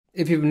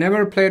If you've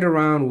never played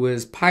around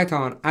with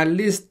Python, at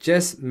least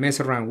just mess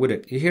around with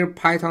it. You hear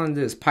Python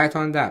this,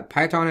 Python that,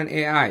 Python and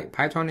AI,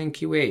 Python and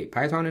QA,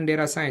 Python and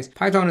data science.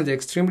 Python is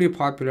extremely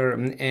popular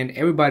and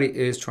everybody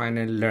is trying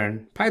to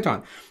learn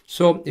Python.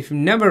 So if you've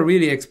never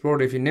really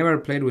explored, if you never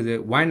played with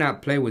it, why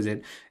not play with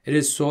it? It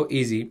is so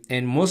easy,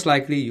 and most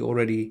likely you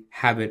already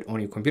have it on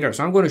your computer.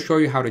 So I'm going to show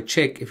you how to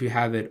check if you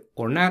have it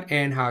or not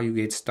and how you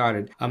get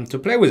started to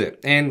play with it.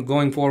 And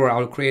going forward,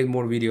 I'll create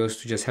more videos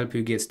to just help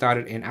you get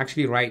started and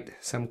actually write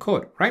some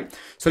code, right?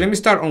 So let me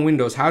start on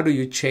Windows. How do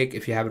you check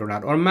if you have it or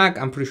not? Or Mac,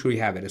 I'm pretty sure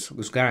you have it.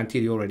 It's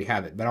guaranteed you already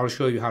have it, but I'll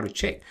show you how to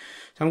check.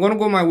 So I'm going to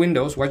go to my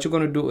Windows. What you're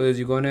going to do is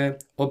you're going to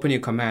open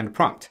your command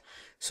prompt.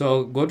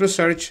 So go to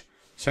search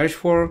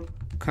for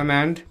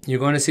command. You're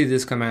going to see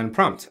this command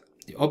prompt.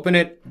 You open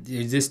it,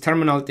 this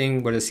terminal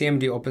thing where the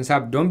CMD opens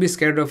up. Don't be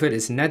scared of it.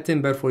 It's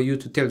nothing but for you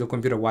to tell the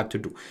computer what to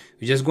do.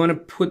 You're just going to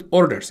put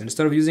orders.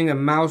 Instead of using a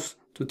mouse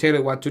to tell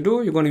it what to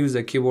do, you're going to use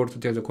the keyboard to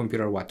tell the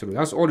computer what to do.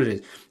 That's all it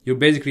is. You're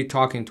basically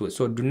talking to it.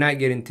 So do not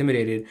get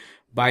intimidated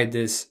by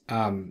this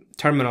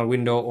terminal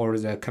window or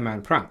the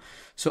command prompt.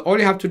 So all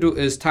you have to do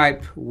is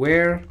type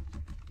where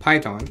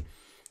Python,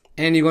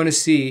 and you're going to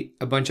see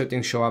a bunch of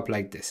things show up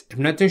like this. If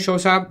nothing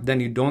shows up, then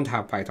you don't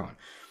have Python.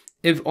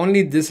 If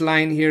only this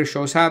line here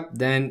shows up,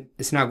 then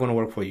it's not going to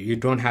work for you. You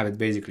don't have it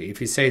basically.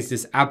 If it says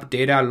this app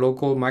data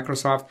local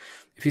Microsoft,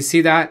 if you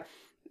see that,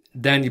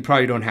 then you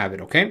probably don't have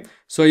it, okay?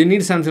 So you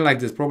need something like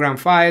this, program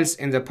files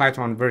in the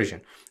Python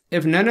version.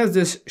 If none of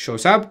this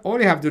shows up, all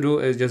you have to do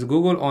is just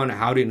Google on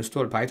how to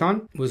install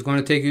Python. It's going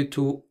to take you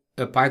to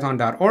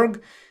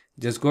python.org.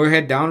 Just go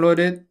ahead, download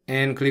it,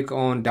 and click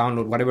on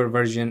download whatever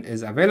version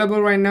is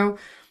available right now.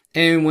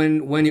 And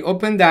when you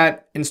open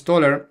that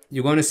installer,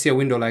 you're going to see a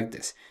window like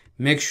this.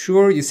 Make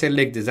sure you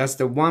select this. That's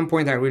the one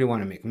point I really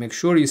want to make. Make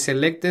sure you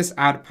select this,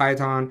 add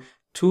Python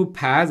to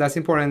paths. That's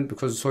important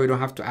because so you don't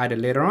have to add it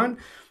later on.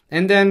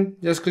 And then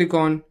just click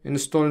on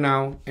install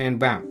now, and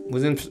bam,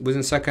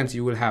 within seconds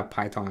you will have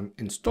Python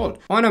installed.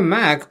 On a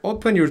Mac,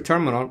 open your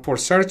terminal. For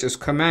search is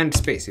command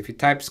space. If you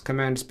type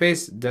command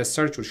space, the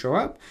search will show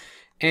up.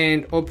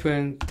 And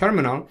open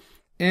terminal.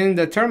 In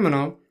the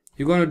terminal,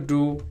 you're going to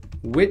do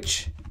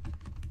which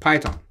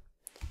Python,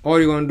 or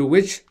you're going to do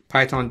which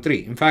Python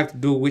 3. In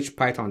fact, do which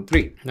Python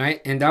 3, right?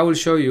 And that will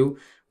show you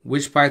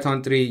which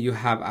Python 3 you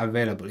have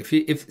available.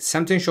 If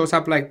something shows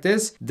up like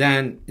this,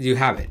 then you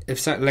have it.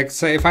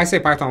 If I say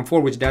Python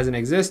 4, which doesn't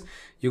exist,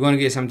 you're going to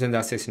get something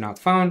that says not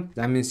found.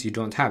 That means you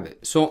don't have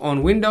it. So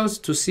on Windows,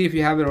 to see if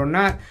you have it or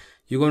not,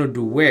 you're going to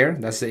do where.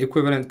 That's the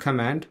equivalent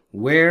command,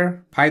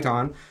 where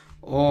Python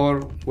or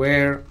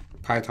where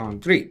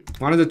Python 3.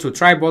 One of the two.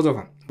 Try both of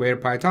them, where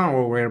Python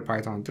or where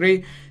Python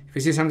 3. If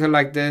you see something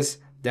like this,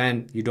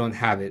 then you don't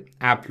have it.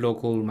 App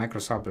local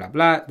Microsoft blah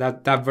blah,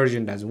 that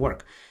version doesn't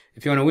work.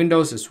 If you're on a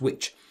Windows, it's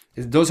which.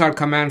 Those are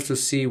commands to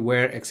see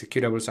where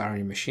executables are on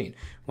your machine.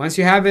 Once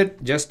you have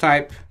it, just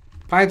type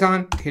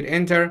Python, hit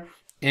enter,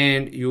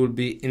 and you will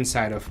be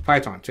inside of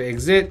Python. To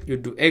exit, you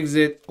do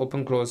exit,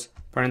 open, close,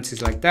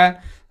 parentheses like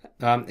that,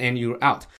 and you're out.